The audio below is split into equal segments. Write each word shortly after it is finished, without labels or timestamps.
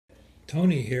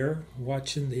Tony here,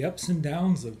 watching the ups and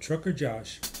downs of Trucker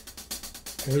Josh.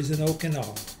 Poison oak and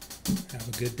all. Have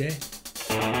a good day.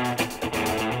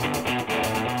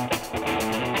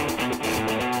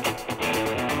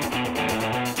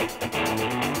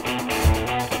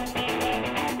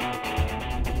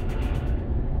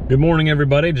 Good morning,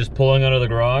 everybody. Just pulling out of the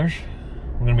garage.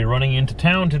 We're going to be running into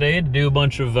town today to do a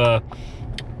bunch of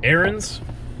errands.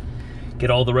 Get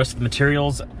all the rest of the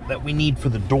materials that we need for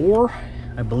the door.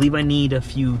 I believe I need a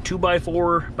few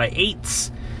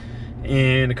 2x4x8s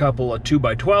and a couple of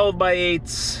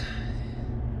 2x12x8s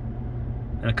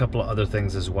and a couple of other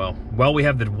things as well. While we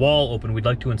have the wall open, we'd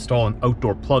like to install an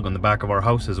outdoor plug on the back of our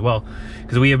house as well,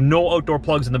 because we have no outdoor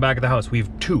plugs in the back of the house. We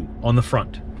have two on the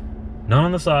front, none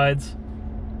on the sides.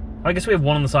 I guess we have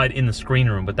one on the side in the screen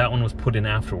room, but that one was put in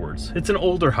afterwards. It's an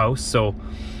older house, so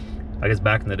I guess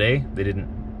back in the day they didn't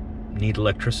need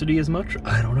electricity as much.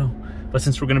 I don't know. But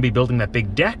since we're going to be building that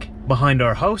big deck behind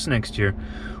our house next year,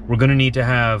 we're going to need to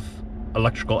have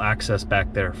electrical access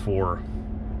back there for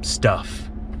stuff.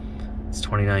 It's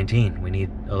 2019. We need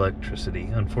electricity.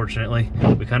 Unfortunately,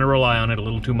 we kind of rely on it a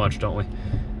little too much, don't we?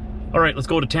 All right, let's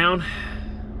go to town.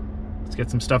 Let's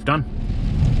get some stuff done.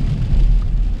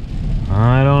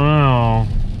 I don't know.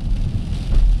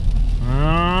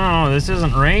 This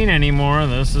isn't rain anymore.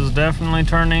 This is definitely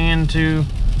turning into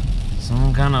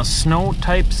some kind of snow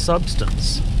type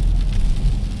substance.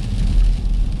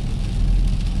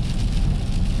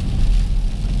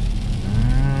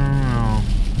 I don't know.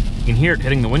 You can hear it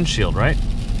hitting the windshield, right?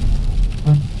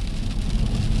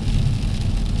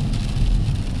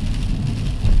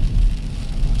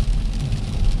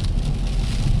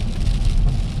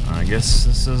 I guess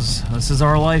this is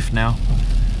our life now.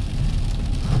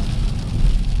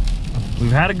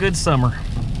 We've had a good summer.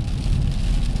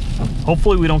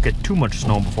 Hopefully we don't get too much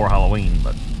snow before Halloween,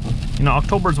 but you know,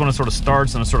 October is when it sort of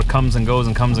starts and it sort of comes and goes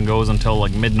and comes and goes until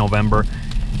like mid-November,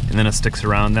 and then it sticks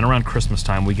around. Then around Christmas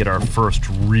time we get our first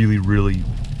really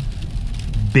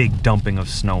big dumping of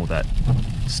snow that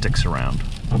sticks around.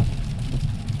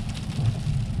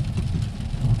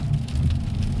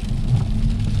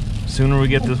 Sooner we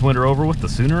get this winter over with, the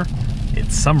sooner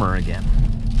it's summer again.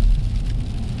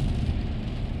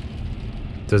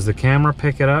 Does the camera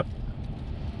pick it up?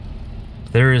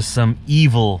 There is some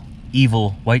evil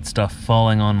white stuff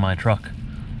falling on my truck.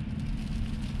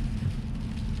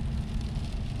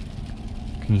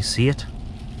 Can you see it?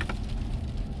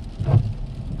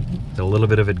 There's a little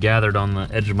bit of it gathered on the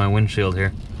edge of my windshield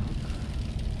here.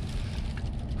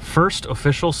 First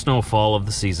official snowfall of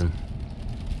the season.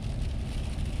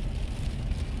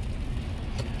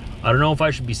 I don't know if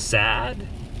I should be sad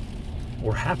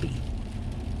or happy.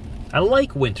 I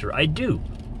like winter, I do.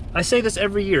 I say this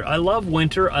every year. I love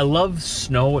winter. I love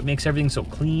snow. It makes everything so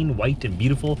clean, white, and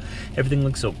beautiful. Everything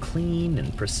looks so clean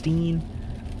and pristine.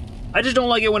 I just don't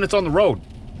like it when it's on the road.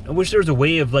 I wish there was a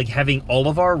way of like having all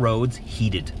of our roads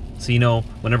heated. So, you know,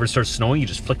 whenever it starts snowing, you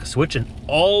just flick a switch and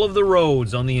all of the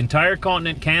roads on the entire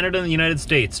continent, Canada and the United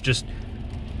States, just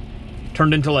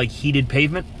turned into like heated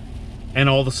pavement, and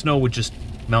all the snow would just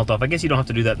melt off. I guess you don't have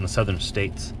to do that in the southern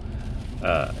states.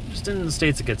 Just in the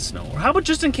States it gets snow. Or how about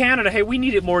just in Canada? Hey, we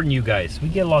need it more than you guys. We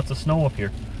get lots of snow up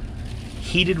here.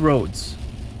 Heated roads.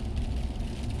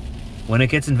 When it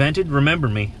gets invented, remember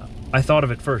me. I thought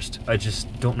of it first. I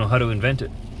just don't know how to invent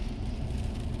it.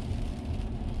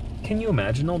 Can you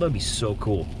imagine? Oh, that'd be so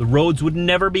cool. The roads would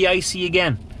never be icy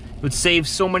again. It would save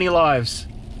so many lives.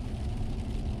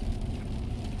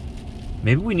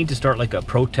 Maybe we need to start like a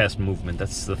protest movement.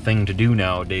 That's the thing to do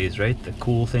nowadays, right? The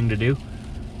cool thing to do.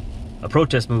 A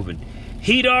protest movement.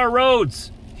 Heat our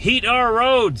roads! Heat our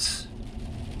roads!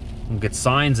 We'll get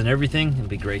signs and everything. It'll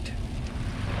be great.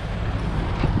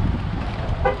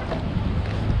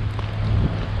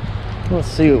 Let's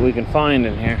see what we can find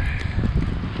in here.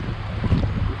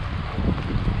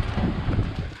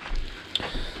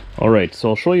 Alright, so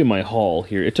I'll show you my haul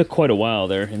here. It took quite a while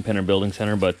there in Penner Building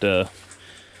Center, but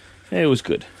it was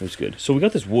good. It was good. So we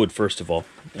got this wood, first of all.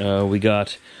 We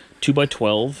got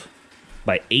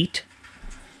 2x12x8.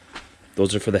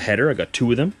 Those are for the header. I got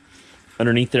 2 of them.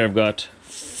 Underneath there I've got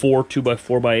 4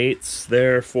 2x4x8s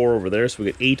there, 4 over there. So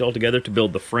we got 8 altogether to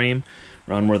build the frame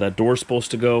around where that door's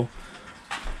supposed to go.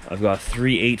 I've got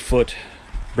 3 8-foot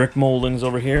brick moldings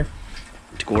over here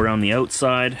to go around the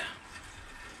outside.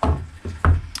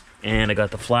 And I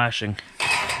got the flashing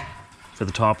for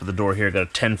the top of the door here. I got a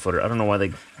 10-footer. I don't know why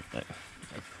I'm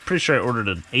pretty sure I ordered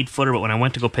an 8-footer, but when I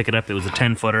went to go pick it up, it was a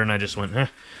 10-footer, and I just went,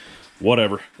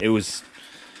 whatever.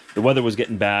 The weather was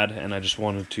getting bad, and I just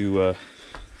wanted to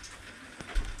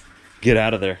get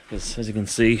out of there. Because as you can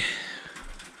see,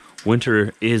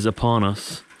 winter is upon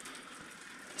us.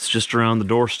 It's just around the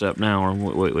doorstep now, or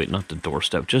wait, not the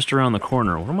doorstep, just around the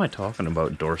corner. What am I talking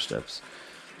about, doorsteps?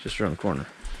 Just around the corner.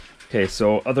 Okay,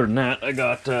 so other than that, I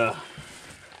got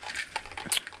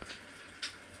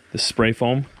this spray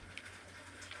foam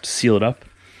to seal it up.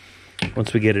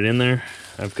 Once we get it in there,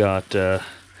 I've got a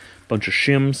bunch of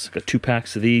shims. Got 2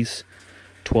 packs of these,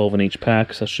 12 in each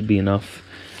pack, so that should be enough.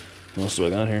 What else do I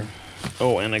got here?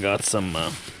 Oh, and I got some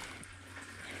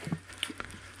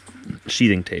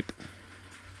sheathing tape.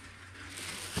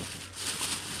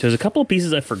 There's a couple of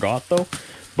pieces I forgot though,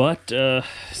 but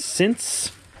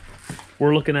since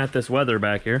we're looking at this weather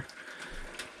back here,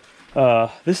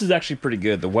 this is actually pretty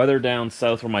good. The weather down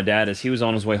south where my dad is, he was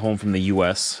on his way home from the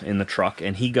US in the truck,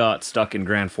 and he got stuck in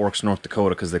Grand Forks, North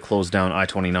Dakota, because they closed down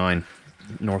I-29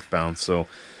 northbound. So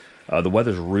the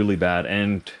weather's really bad.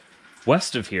 And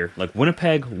west of here, like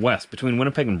Winnipeg west, between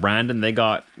Winnipeg and Brandon, they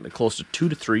got close to 2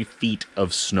 to 3 feet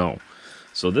of snow.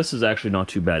 So this is actually not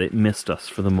too bad. It missed us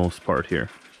for the most part here.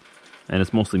 And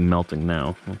it's mostly melting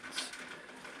now.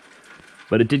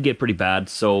 But it did get pretty bad.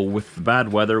 So with the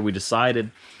bad weather, we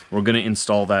decided we're going to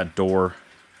install that door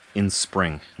in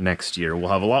spring next year.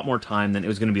 We'll have a lot more time. Then it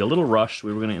was going to be a little rushed.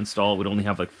 We were going to install it. We'd only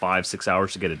have like 5-6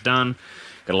 hours to get it done.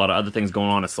 Got a lot of other things going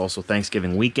on. It's also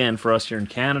Thanksgiving weekend for us here in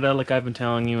Canada, like I've been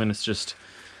telling you. And it's just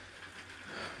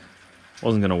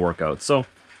wasn't going to work out. So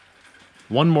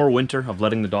one more winter of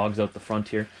letting the dogs out the front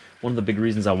here. One of the big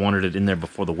reasons I wanted it in there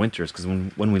before the winter is because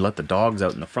when we let the dogs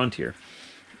out in the front here,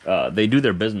 they do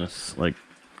their business like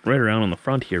right around on the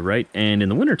front here, right? And in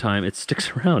the wintertime, it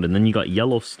sticks around, and then you got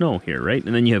yellow snow here, right?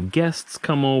 And then you have guests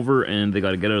come over, and they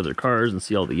got to get out of their cars and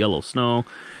see all the yellow snow.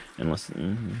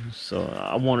 So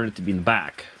I wanted it to be in the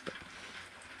back. But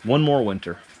one more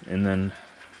winter, and then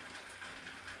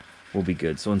we'll be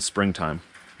good. So in springtime,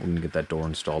 we're going to get that door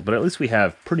installed. But at least we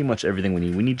have pretty much everything we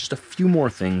need. We need just a few more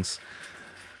things.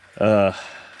 A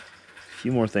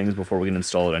few more things before we can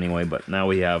install it anyway. But now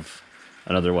we have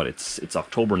another, it's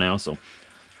October now, so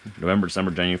November,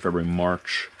 December, January, February,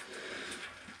 March,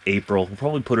 April. We'll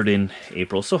probably put it in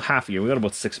April. So half a year. We got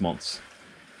about 6 months.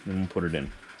 Then we'll put it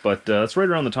in. But that's right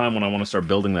around the time when I want to start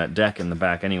building that deck in the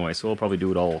back anyway. So we'll probably do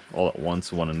it all at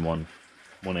once, one in one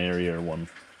area or one.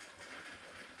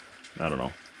 I don't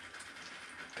know.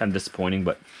 Kind of disappointing,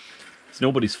 but it's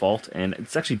nobody's fault, and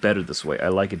it's actually better this way. I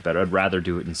like it better. I'd rather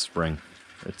do it in spring.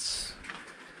 It's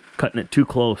cutting it too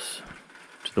close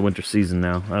to the winter season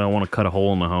now. I don't want to cut a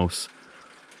hole in the house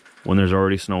when there's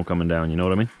already snow coming down, you know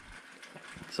what I mean?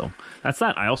 So that's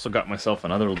that. I also got myself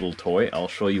another little toy. I'll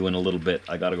show you in a little bit.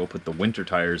 I gotta go put the winter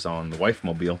tires on the wife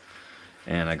mobile,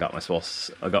 and I got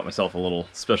myself a little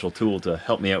special tool to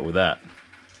help me out with that.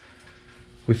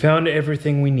 We found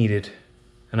everything we needed,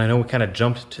 and I know we kind of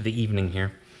jumped to the evening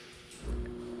here,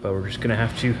 but we're just gonna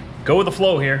have to go with the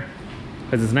flow here,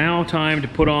 because it's now time to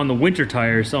put on the winter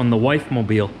tires on the wife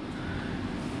mobile.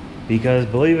 Because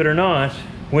believe it or not,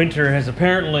 winter has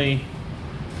apparently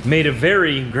made a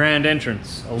very grand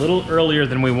entrance, a little earlier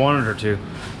than we wanted her to.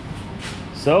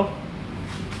 So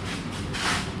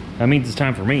that means it's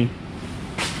time for me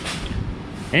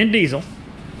and Diesel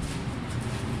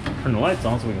turn the lights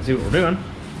on so we can see what we're doing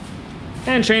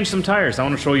and change some tires. I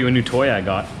want to show you a new toy I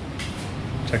got.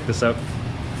 Check this out.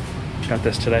 Got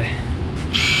this today.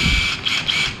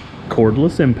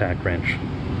 Cordless impact wrench.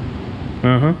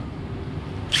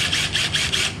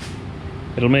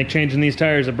 It'll make changing these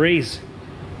tires a breeze.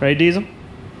 Right, Diesel?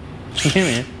 Yeah,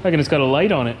 man. Look, it's got a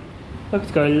light on it. Look,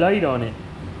 it's got a light on it.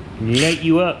 Light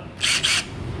you up.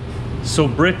 So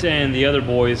Britt and the other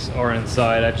boys are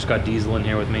inside. I just got Diesel in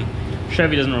here with me.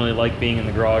 Chevy doesn't really like being in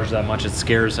the garage that much. It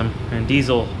scares him. And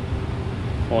Diesel,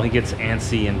 well, he gets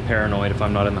antsy and paranoid if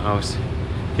I'm not in the house.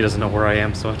 He doesn't know where I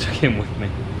am, so I took him with me.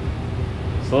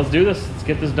 So let's do this. Let's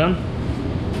get this done.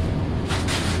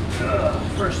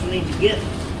 First we need to get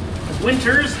the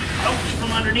winters out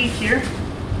from underneath here.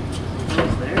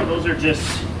 Those are just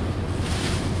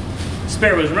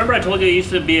spare wheels. Remember I told you I used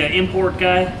to be an import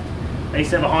guy? I used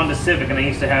to have a Honda Civic, and I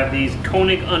used to have these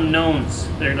Koenig Unknowns.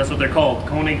 That's what they're called.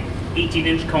 Koenig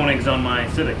 18-inch Koenigs on my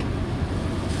Civic.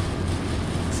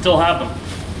 Still have them.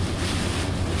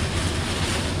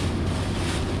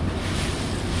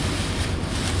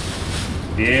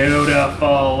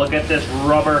 Beautiful. Look at this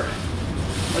rubber.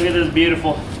 Look at this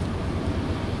beautiful.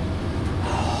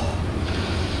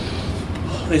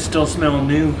 They still smell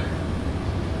new.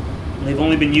 They've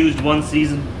only been used one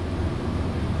season.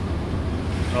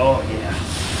 Oh yeah.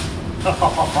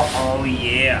 Oh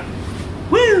yeah.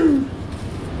 Woo!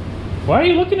 Why are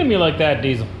you looking at me like that,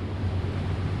 Diesel?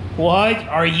 What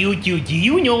are you doing? Do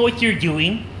you know what you're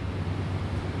doing?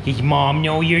 Does Mom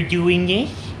know you're doing this?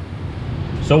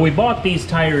 So we bought these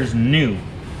tires new.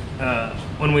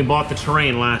 when we bought the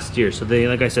terrain last year. So they,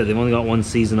 like I said, they've only got one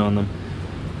season on them.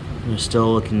 They're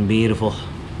still looking beautiful.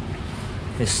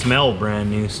 They smell brand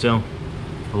new still.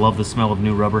 I love the smell of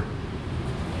new rubber.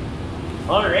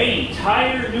 180,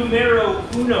 tire numero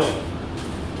uno.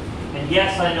 And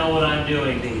yes, I know what I'm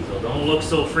doing, Diesel. Don't look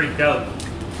so freaked out.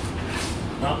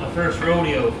 Not my first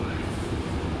rodeo.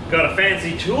 Got a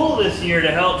fancy tool this year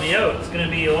to help me out. It's gonna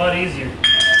be a lot easier.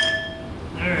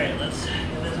 All right, let's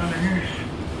get this under here.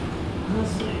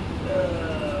 Let's see,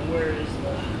 where is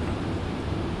the,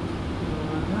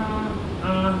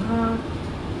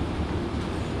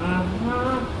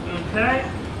 okay.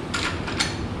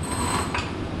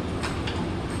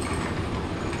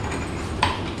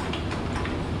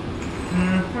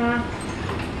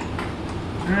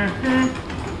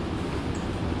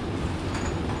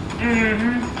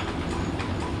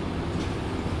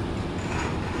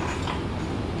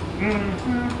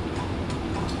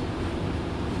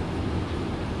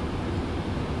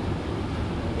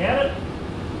 Get it?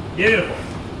 Beautiful.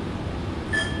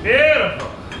 Beautiful.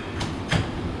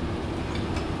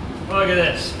 Look at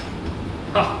this.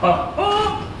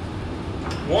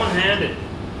 One-handed.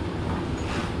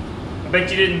 I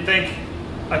bet you didn't think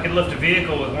I could lift a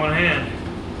vehicle with one hand.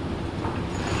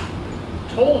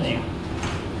 Told you.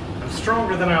 I'm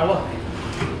stronger than I look.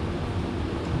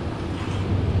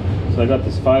 So I got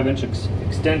this 5-inch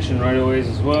extension right away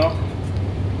as well.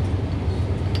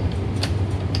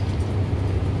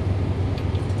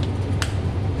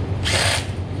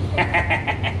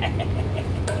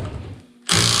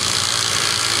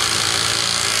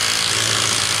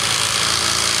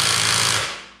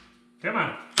 Come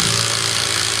on. These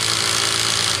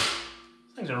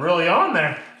things are really on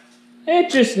there. It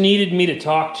just needed me to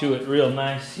talk to it real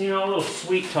nice. You know, a little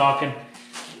sweet talking.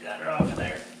 Got her off of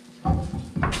there.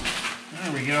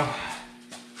 There we go.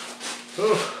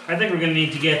 Ooh, I think we're gonna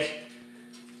need to get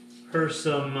her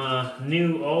some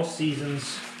new all seasons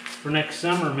for next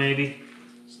summer, maybe.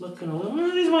 It's looking a little,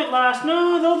 these might last,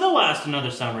 no, they'll last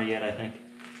another summer yet, I think.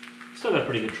 Still got a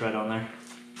pretty good tread on there.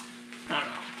 I don't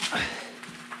know.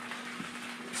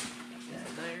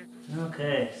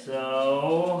 Okay,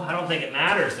 so I don't think it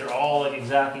matters. They're all like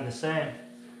exactly the same.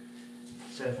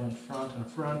 Except on front and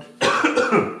front.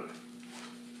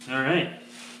 All right.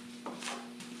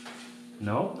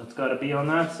 No, that's got to be on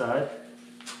that side.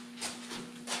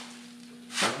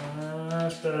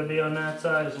 That's got to be on that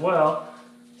side as well.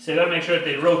 So you got to make sure that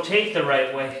they rotate the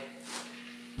right way.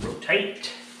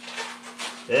 Rotate.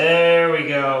 There we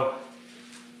go.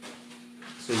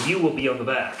 So you will be on the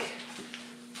back.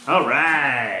 All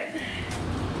right.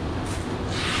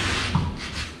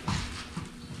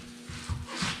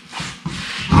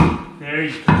 There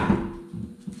you go.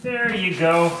 There you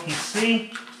go. You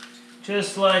see?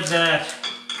 Just like that.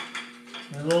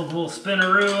 A little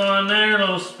spinaroo on there,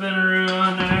 little spinaroo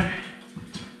on there.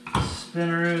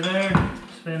 Spinaroo there,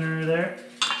 spinaroo there.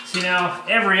 See now,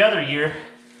 every other year,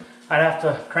 I'd have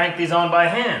to crank these on by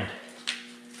hand.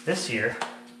 This year,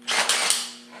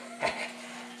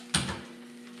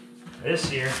 we're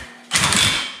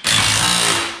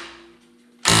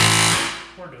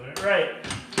doing it right.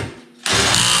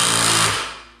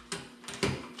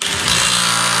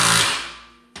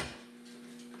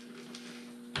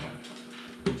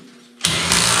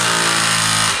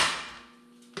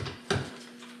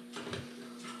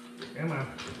 Come on.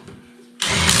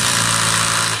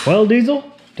 Well, Diesel,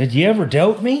 did you ever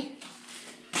doubt me?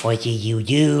 What did you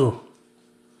do?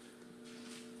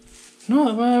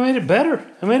 No, I made it better.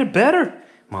 I made it better.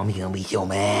 Mommy's gonna be so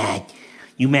mad.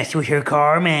 You messed with her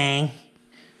car, man.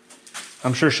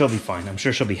 I'm sure she'll be fine. I'm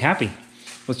sure she'll be happy.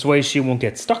 This way she won't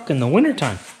get stuck in the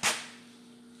wintertime.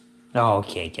 Oh,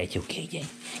 okay, that's okay then.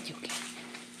 That's okay.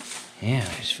 Yeah,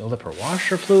 I just filled up her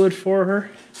washer fluid for her.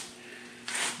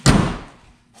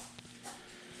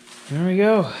 There we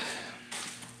go.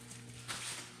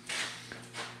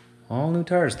 All new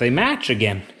tires. They match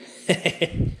again.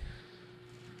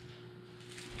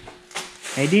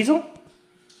 Hey, Diesel?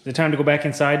 Is it time to go back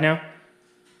inside now?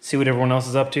 See what everyone else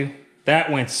is up to?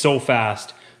 That went so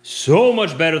fast. So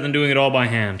much better than doing it all by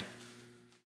hand.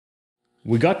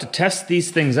 We got to test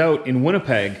these things out in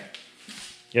Winnipeg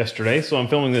yesterday, so I'm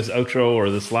filming this outro or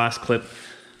this last clip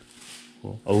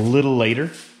a little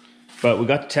later. But we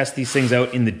got to test these things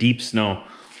out in the deep snow.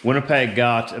 Winnipeg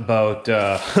got about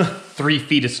 3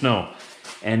 feet of snow.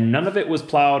 And none of it was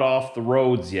plowed off the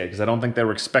roads yet, because I don't think they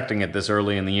were expecting it this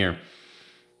early in the year.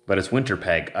 But it's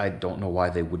Winterpeg. I don't know why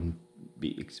they wouldn't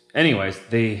be. Anyways,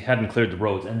 they hadn't cleared the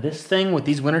roads. And this thing with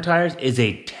these winter tires is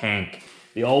a tank.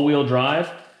 The all-wheel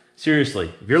drive,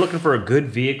 seriously, if you're looking for a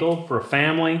good vehicle for a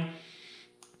family,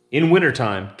 in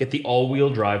wintertime, get the all-wheel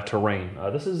drive terrain.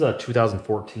 This is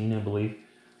 2014, I believe.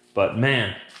 But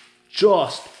man,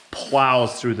 just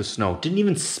plows through the snow. Didn't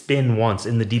even spin once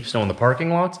in the deep snow in the parking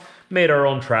lots. Made our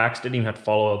own tracks. Didn't even have to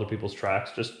follow other people's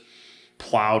tracks. Just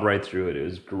plowed right through it. It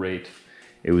was great.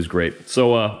 It was great.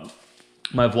 So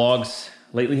my vlogs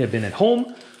lately have been at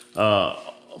home.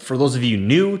 For those of you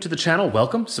new to the channel,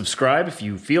 welcome. Subscribe if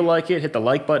you feel like it. Hit the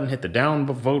like button. Hit the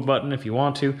downvote button if you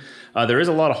want to. There is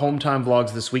a lot of home time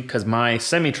vlogs this week because my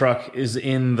semi-truck is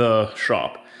in the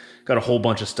shop. Got a whole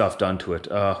bunch of stuff done to it.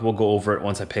 We'll go over it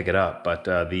once I pick it up. But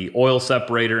the oil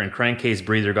separator and crankcase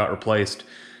breather got replaced.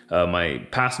 My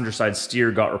passenger side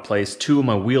steer got replaced. 2 of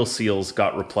my wheel seals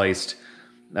got replaced.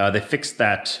 They fixed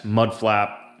that mud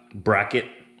flap bracket.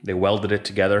 They welded it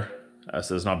together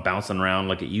so it's not bouncing around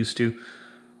like it used to.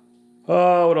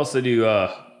 What else did they do?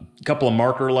 A couple of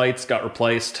marker lights got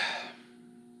replaced.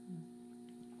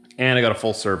 And I got a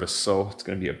full service, so it's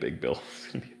going to be a big bill.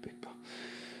 It's going to be a big bill.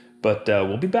 But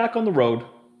we'll be back on the road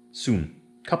soon.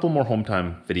 A couple more home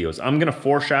time videos. I'm going to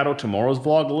foreshadow tomorrow's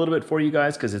vlog a little bit for you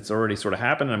guys because it's already sort of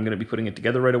happened. I'm going to be putting it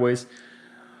together right away.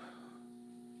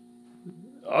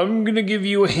 I'm going to give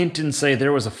you a hint and say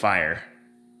there was a fire.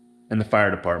 And the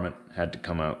fire department had to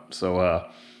come out. So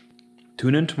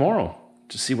tune in tomorrow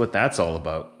to see what that's all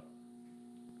about.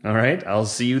 All right, I'll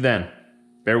see you then.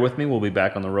 Bear with me, we'll be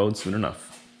back on the road soon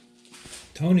enough.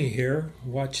 Tony here,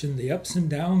 watching the ups and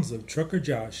downs of Trucker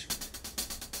Josh.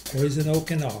 Poison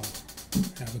oak and all.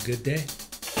 Have a good day.